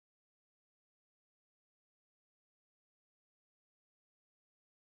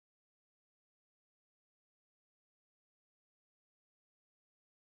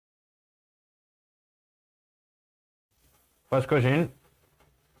First question,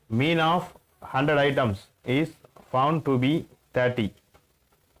 mean of 100 items is found to be 30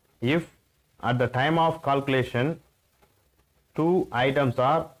 if at the time of calculation 2 items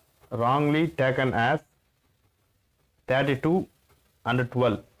are wrongly taken as 32 and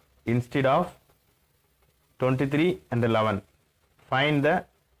 12 instead of 23 and 11. Find the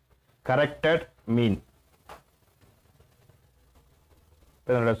corrected mean.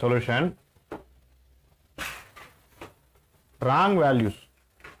 The solution, wrong values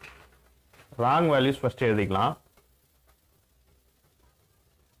first எழுதிக்கலாம்.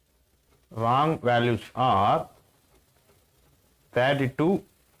 Wrong values are 32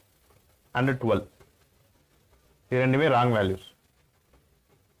 and 12. இது ரெண்டுமே wrong values.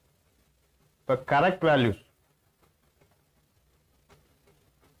 இப்போ correct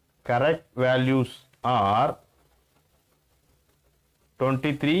values are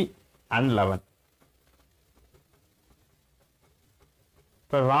 23 and 11.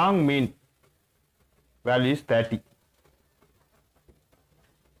 இப்போ wrong mean value is 30.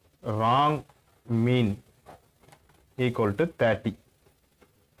 Wrong mean equal to 30.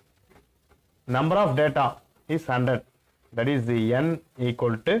 Number of data is 100. That is the n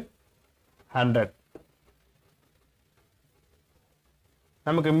equal to 100.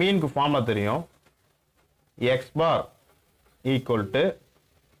 நமக்கு மீனுக்கு formula தெரியும். x bar equal to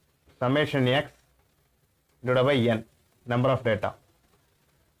summation x divided by n, number of data.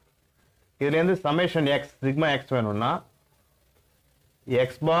 இதிலிருந்து summation x, sigma x வேணும்னா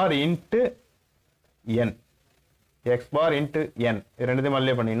x bar into n, x bar into n இரண்டுத்தையும்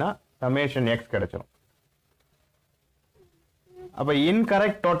மல்லே பண்ணினா summation x கிடைச்சிரும். அப்ப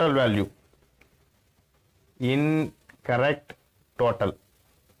incorrect total value, incorrect total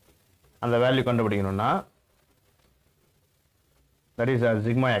அந்த value கண்டுபிடிக்கணும்னா, that is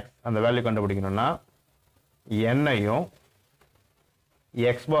sigma x அந்த value கண்டுபிடிக்கணும்னா n ஐயும்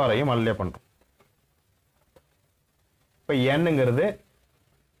x bar ஐயும் மல்லே பண்றோம். இப்ப n ங்கிறது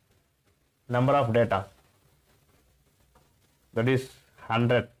number of data, that is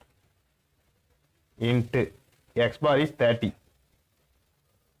 100 into x bar is 30.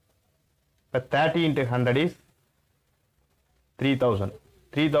 But 30 into 100 is 3000.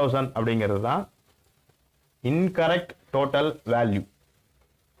 3000 அப்படிங்கிறது தான் incorrect total value.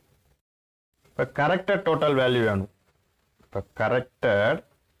 இப்போ corrected total value வேணும். இப்போ corrected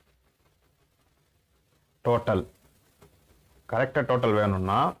total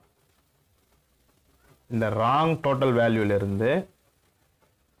வேணும்னா இந்த wrong total value இருந்து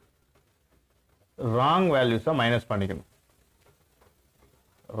wrong values மைனஸ் பண்ணிக்கணும்.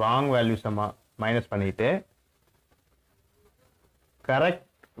 wrong values மைனஸ் பண்ணிட்டு correct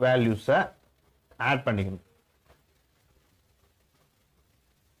values ஆட் பண்ணிக்கணும்.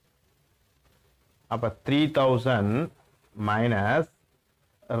 அப்ப 3000 minus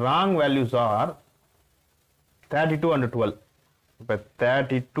wrong values are 32 and 12. அப்ப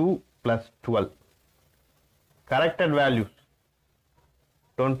 32 plus 12. Corrected values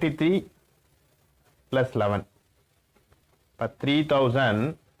 23 plus 11. அப்ப 3000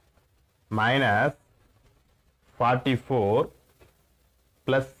 minus 44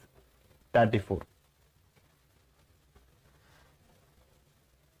 plus 34.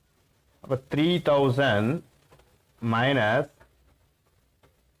 அப்ப 3000 minus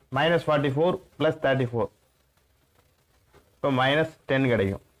 44 plus 34. இப்போ minus 10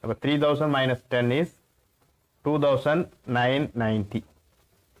 கிடைக்கும். அப்ப 3000 minus 10 is 2990.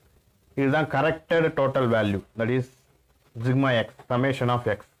 இதுதான் corrected total value, that is sigma x, summation of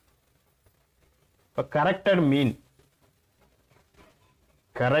x. இப்போ corrected mean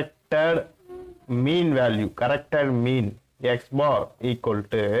value, corrected mean x bar equal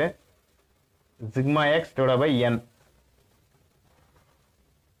to sigma x divided by n.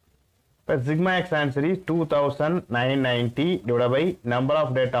 But sigma x answer is 2990 divided by number of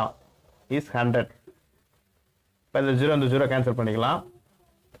data is 100. But the 0 and the 0 cancel பண்ணிக்கலாம்.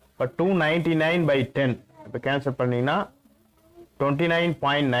 But 299 by 10 இப்போ cancel பண்ணினா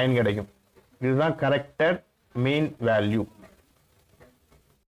 29.9 கிடைக்கும். இதுதான் corrected mean value.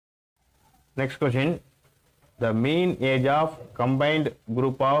 Next question, the mean age of combined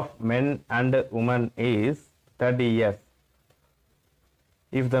group of men and women is 30 years.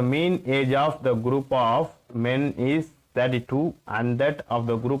 If the mean age of the group of men is 32 and that of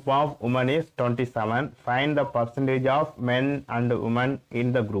the group of women is 27, find the percentage of men and women in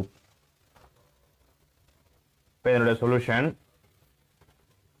the group. The solution,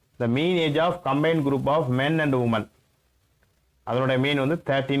 the mean age of combined group of men and women, அதனுடைய mean வந்து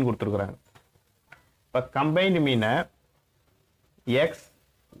 13 கொடுத்திருக்காங்க. இப்ப combined mean x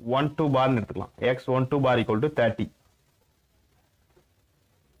 12 bar எடுத்துக்கலாம். x 12 bar equal to 30.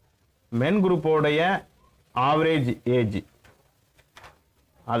 men group உடைய average age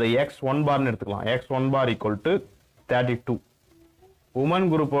அது x1 bar னு எடுத்துக்கலாம் x1 bar equal to 32 women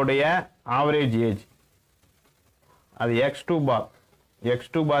group உடைய average age அது x2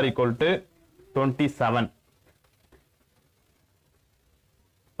 bar equal to 27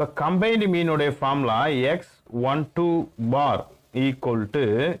 இப்போ combined mean உடைய formula x12 bar equal to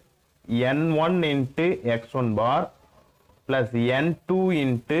n1 into x1 bar plus n2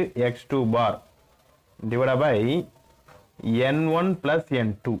 into x2 bar divided by n1 plus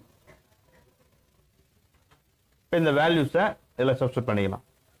n2 இப்போ இந்த வேல்யூஸை இதில் substitute பண்ணிக்கலாம்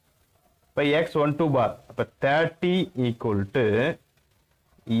இப்போ x12 bar அப்போ 30 equal to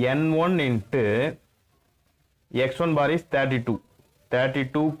n1 into x1 bar is 32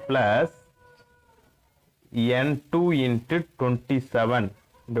 plus n2 into 27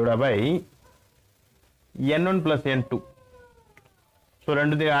 divided by n1 plus n2 so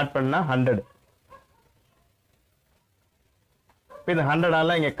ரெண்டுத்தையும் add பண்ணா 100 இப்போ இந்த 100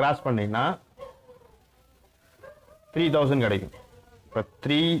 ஆல இங்க கிராஸ் பண்ணீங்கன்னா 3000 கிடைக்கும் இப்போ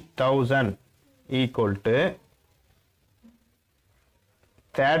 3000 equal to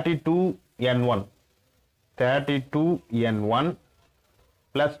 32n1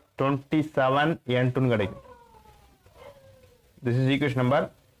 plus 27n2 கிடைக்கும் this is equation number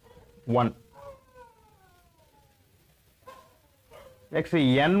 1 next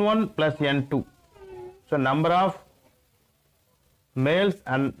n1 plus n2 so number of males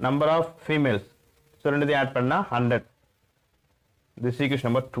and number of females so ரெண்டுத்தையும் ஆட் பண்ணா 100 this is equation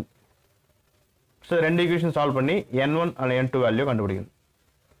number 2 so ரெண்டு equation சால்வ் பண்ணி n1 and n2 value கண்டுபிடிக்கணும்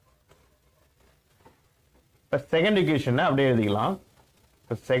இப்போ second equation அப்படியே எழுதிக்கலாம்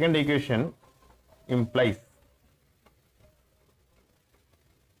இப்போ second equation implies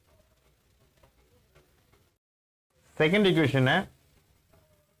second equation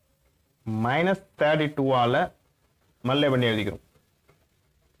minus 32 ஆல மல்லே பண்ணி எழுதிக்கிறோம்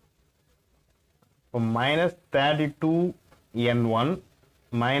இப்போ minus 32 n1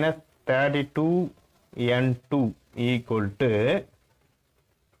 minus 32 n2 equal to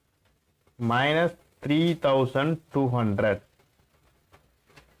minus 3200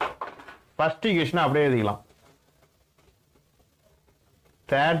 first equation அப்படியே எழுதிக்கலாம்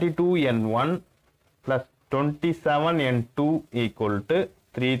 32 n1 plus 27 n2 equal to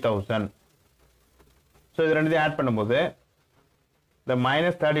 3000 so இது ரெண்டுத்தையும் ஆட் பண்ணும்போது the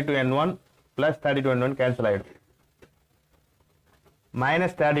minus 32 n1 plus 32 n1 cancel ஆயிடும்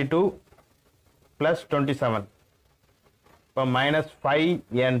minus 32 plus 27 இப்போ minus 5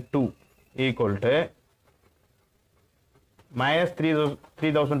 n2 equal to minus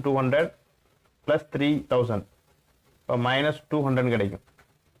 3200 plus 3000 இப்போ minus 200 கிடைக்கும்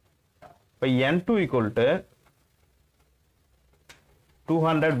இப்போ n2 equal to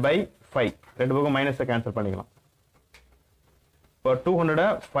 200 by 5 ரெண்டு பக்கம் மைனஸை கேன்சல் பண்ணிக்கலாம் இப்போ 200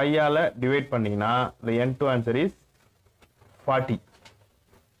 5 ஆல டிவைட் பண்ணீங்கன்னா the n2 answer is 40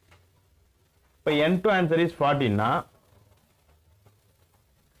 இப்போ n2 answer is 40 னா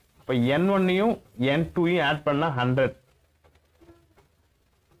இப்போ n1 யும் n2 யும் ஆட் பண்ணா 100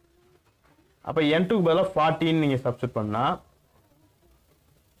 அப்ப n2 க்கு பதிலா 14 நீங்க சப்ஸ்டிட் பண்ணா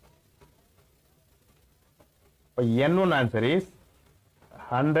இப்போ n1 answer is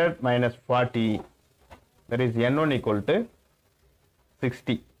 100 minus 40 that is n1 equal to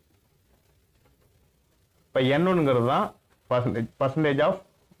 60 இப்போ n1 ங்கிறது தான் percentage of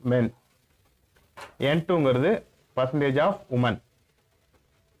men n2 ங்கிறது percentage of women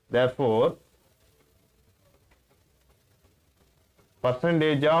therefore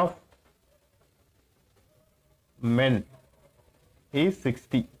percentage of men is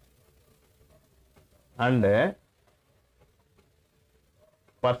 60 and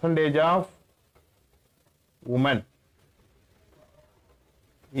percentage of women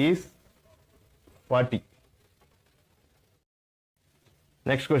is 40.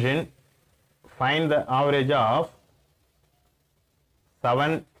 Next question, find the average of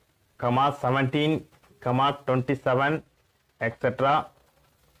 7, 17, 27 etc.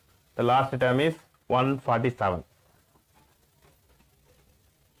 The last term is 147.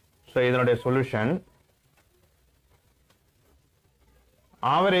 So இதனுடைய solution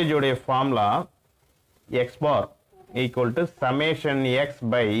average உடைய formula x bar equal to summation x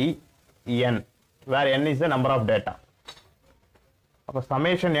by n where n is the number of data அப்ப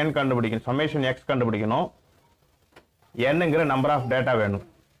summation n கண்டுபிடிக்கணும் summation x கண்டுபிடிக்கணும் n ங்கற number of data வேணும்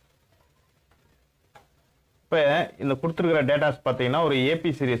இப்ப இந்த கொடுத்திருக்கிற datas பாத்தீங்கன்னா ஒரு AP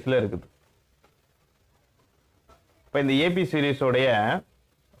சீரிஸ்ல இருக்குது இப்ப இந்த AP சீரிஸ் உடைய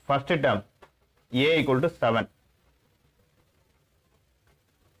first term a equal to 7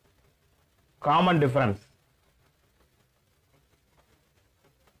 common difference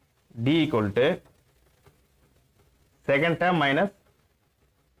d equal to second term minus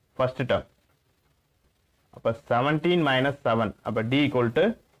first term. அப்ப 17 minus 7 அப்ப d equal to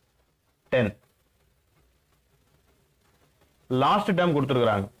 10. last term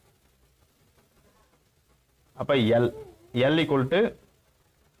கொடுத்திருக்காங்க அப்ப l equal to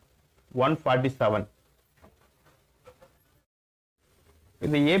 147.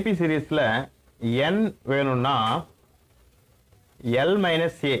 இந்த AP சீரிஸ்ல n வேணும்னா l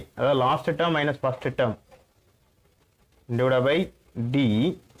minus a அதாவது last term minus first term divided by d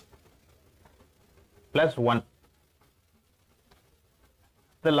plus 1.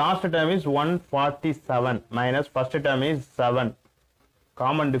 The last term is 147 minus first term is 7.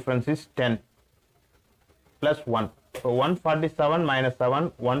 Common difference is 10 plus 1. So 147 minus 7,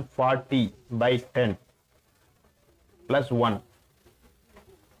 140 by 10 plus 1.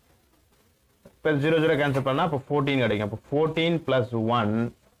 இப்போ 0 0 cancel பண்ணா அப்போ 14 கிடைக்கும். அப்போ 14 plus 1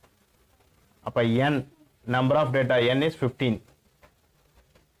 அப்போ n number of data n is 15.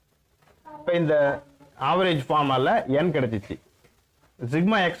 இப்போ இந்த average ஃபார்மால n கிடைச்சிச்சு.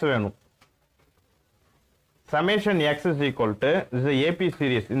 sigma x வேணும். summation x is equal to this is AP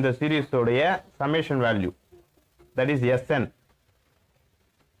series. இந்த series உடைய summation value that is Sn.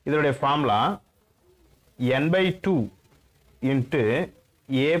 இதோடைய formula n by 2 into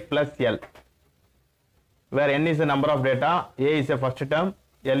a plus l, where n is the number of data, a is the first term,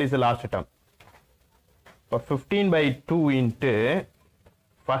 l is the last term. So 15 by 2 into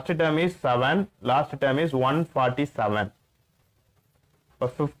first term is 7, last term is 147. So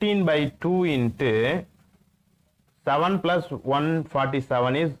 15 by 2 into 7 plus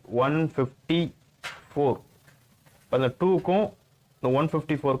 147 is 154. But the 2 க்கும் the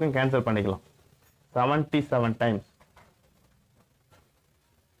 154 க்கும் cancel பண்ணிக்கலாம் 77 times.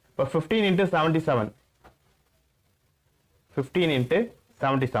 But 15 into 77. 15 into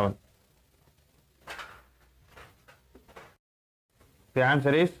 77. The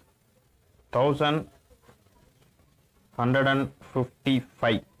answer is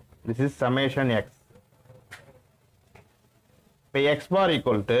 1155. This is summation x. By x bar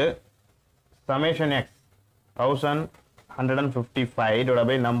equal to summation x 1155 divided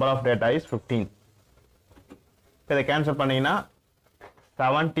by number of data is 15. இதை cancel பண்ணீங்கன்னா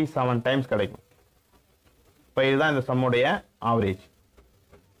 77 times கிடைக்கும். இப்போ இதுதான் இந்த சம்முடைய average.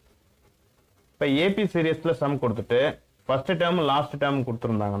 இப்போ ஏபி சீரியஸ்ல சம் கொடுத்துட்டு ஃபர்ஸ்ட் டேர்ம் லாஸ்ட் டேர்ம்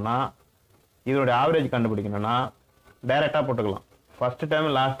கொடுத்துருந்தாங்கன்னா இதோட ஆவரேஜ் கண்டுபிடிக்கணும்னா டைரக்டாக போட்டுக்கலாம். First term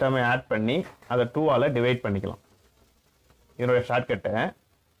last term add பண்ணி அதை 2ஆல் டிவைட் பண்ணிக்கலாம். இதோட ஷார்ட்கட்டை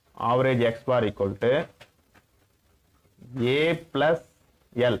average X bar equal to A plus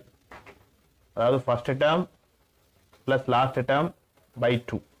L, அதாவது first term plus last term by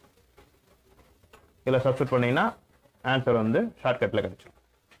 2. இதில் சப்ஸ்டிட் பண்ணீங்கன்னா ஆன்சர் வந்து ஷார்ட்கட்டில் கிடைச்சிடும்.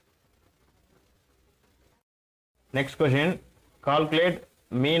 Next question, calculate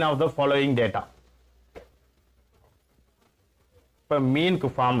mean of the following data. இப்போ மீனுக்கு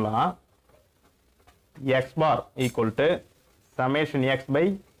formula X bar equal to summation X by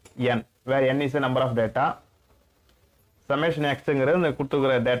N, where N is the number of data. Summation எக்ஸுங்கிறது இந்த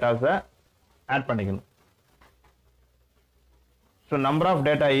கொடுத்துக்கிற டேட்டாஸை add பண்ணிக்கணும். So number of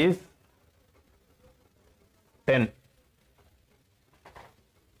data is 10.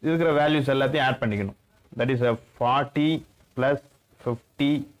 இருக்கிற values எல்லாத்தையும் add பண்ணிக்கணும். That is 40 plus 50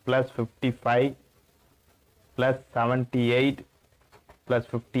 plus 55 plus 78 plus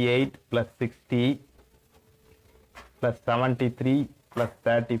 58 plus 60 plus 73 plus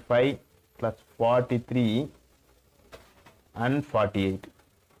 35 plus 43 and 48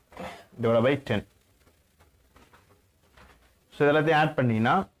 divided by 10. So இதெல்லாத்தையும் add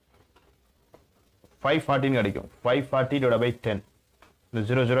பண்ணிங்கன்னா 514 கிடைக்கும். 540 divided by 10. இந்த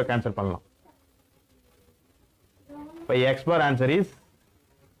 0 0 cancel பண்ணலாம். இப்போ X bar answer is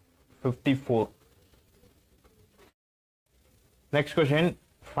 54. Next question,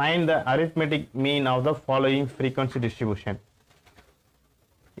 find the arithmetic mean of the following frequency distribution.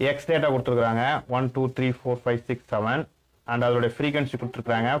 X data கொடுத்துருக்காங்க 1 2 3 4 5 6 7 and அதோட frequency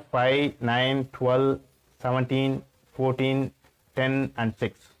கொடுத்துருக்காங்க 5 9 12 17 14 10 and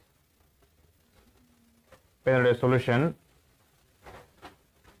 6. இதனுடைய solution,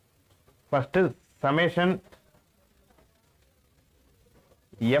 first summation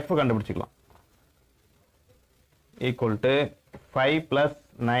F கண்டுபிடிச்சிக்கலாம். Equal to 5 plus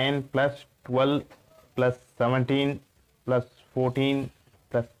 9 plus 12 plus 17 plus 14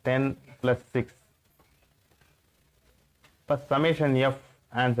 plus 10 plus 6. First summation f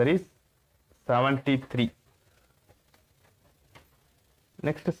answer is 73.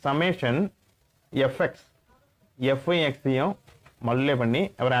 Next summation fx f-ஐயும் x-ஐயும் multiply பண்ணி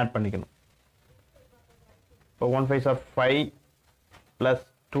அப்புறம் add பண்ணிக்கணும். இப்போ 1 5s are 5 plus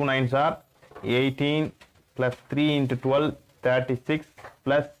 2 9s are 18 plus 3 into 12 36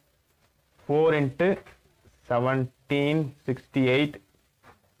 plus 4 into 17 68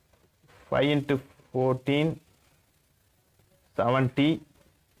 5 into 14 70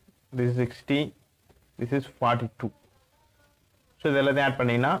 this is 60 this is 42. So இதெல்லாம் add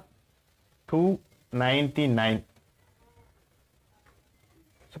பண்ணீங்கன்னா 299.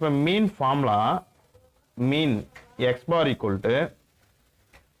 So இப்போ mean formula mean x bar equal to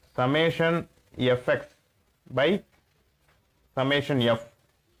summation fx by summation f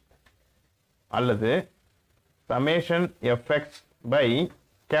அல்லது summation fx by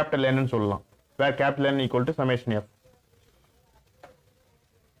capital N ன்னு சொல்லலாம், where capital N equal to summation f.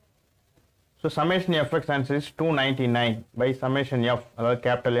 So summation fx answer is 299 by summation f, அதாவது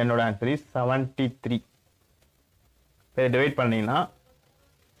capital N ஓட answer is 73. இதை divide பண்ணீங்கன்னா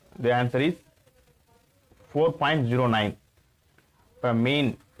the answer is 4.09. For mean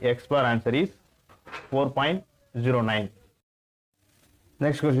x bar answer is 4.09.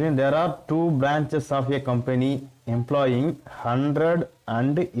 Next question, there are two branches of a company employing 100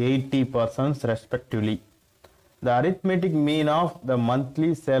 and 80 persons respectively. The arithmetic mean of the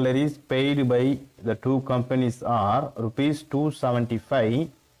monthly salaries paid by the two companies are rupees 275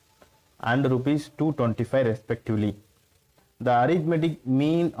 and rupees 225 respectively. The arithmetic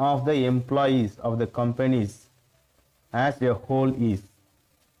mean of the employees of the companies as a whole is.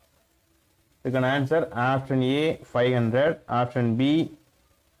 You can answer option A 500, option B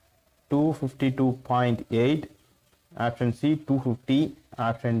 252.8, option C 250,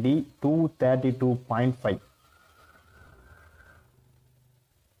 option D 232.5.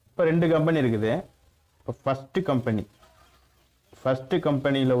 இப்போ ரெண்டு company இருக்குது. இப்போ first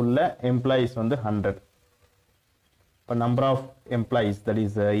கம்பெனியில் உள்ள employees வந்து 100. இப்போ number of employees that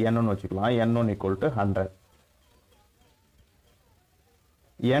is n1 வச்சுக்கலாம். n1 equal to 100.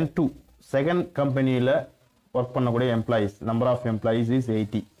 n2 second கம்பெனியில் ஒர்க் பண்ணக்கூடிய employees number of employees is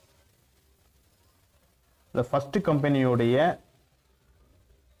 80. இந்த first கம்பெனியோடைய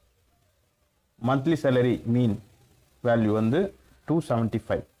monthly salary mean value வந்து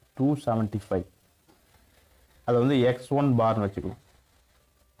 275. அதை வந்து x1 பார்னு வச்சுக்கலாம்.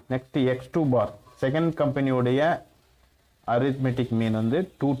 நெக்ஸ்ட் x2 பார் செகண்ட் கம்பெனியோடைய அரித்மெட்டிக் மீன் வந்து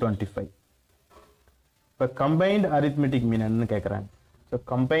 225. இப்போ கம்பைன்ட் அரித்மெட்டிக் மீன் என்னன்னு கேட்குறாங்க. So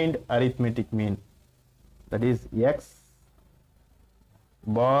combined arithmetic mean that is x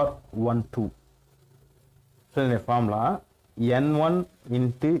bar 1 2. So இந்த formula n1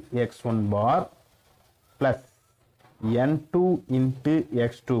 into x1 bar plus n2 into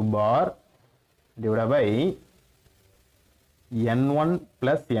x2 bar divided by n1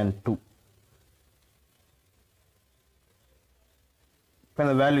 plus n2. இப்போ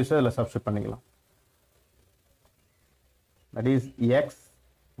இந்த வேல்யூஸை இதில் சப்ஸ்டிட் பண்ணிக்கலாம். that is x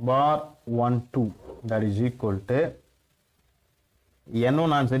bar 1 2 that is equal to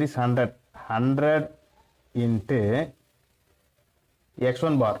n1 answer is 100 into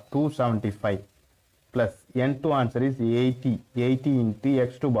x1 bar 275 plus n2 answer is 80 into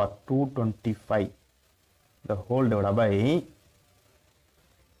x2 bar 225 the whole divided by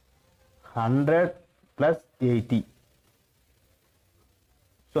 100 plus 80.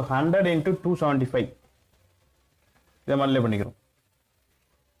 So 100 into 275 இதை multiply பண்ணிக்கிறோம்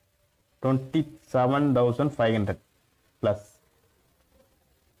 27,500 plus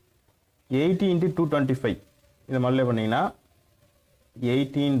 80 into 225 இதை multiply பண்ணீங்கன்னா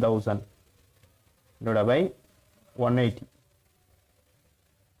 18,000 divided by 180.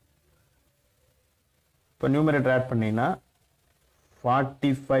 இப்போ numerator add பண்ணீங்கன்னா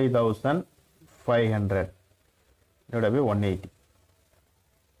 45,500 divided by 180.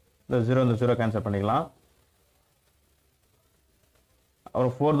 இந்த 0 cancel பண்ணிக்கலாம்.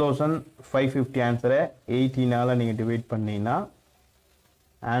 அப்புறம் 4,550 ஆன்சரை 18ஆல் நீங்கள் டிவைட் பண்ணீங்கன்னா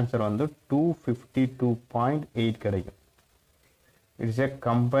ஆன்சர் வந்து 252.8 கிடைக்கும். It's a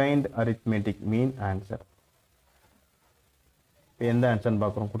combined arithmetic mean answer. இப்போ எந்த ஆன்சர்னு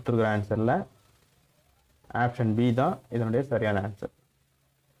பார்க்குறோம். கொடுத்துருக்குற ஆன்சரில் ஆப்ஷன் பி தான் இதனுடைய சரியான answer.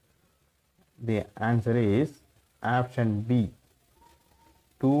 The answer is option B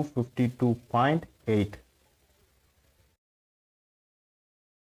 252.8.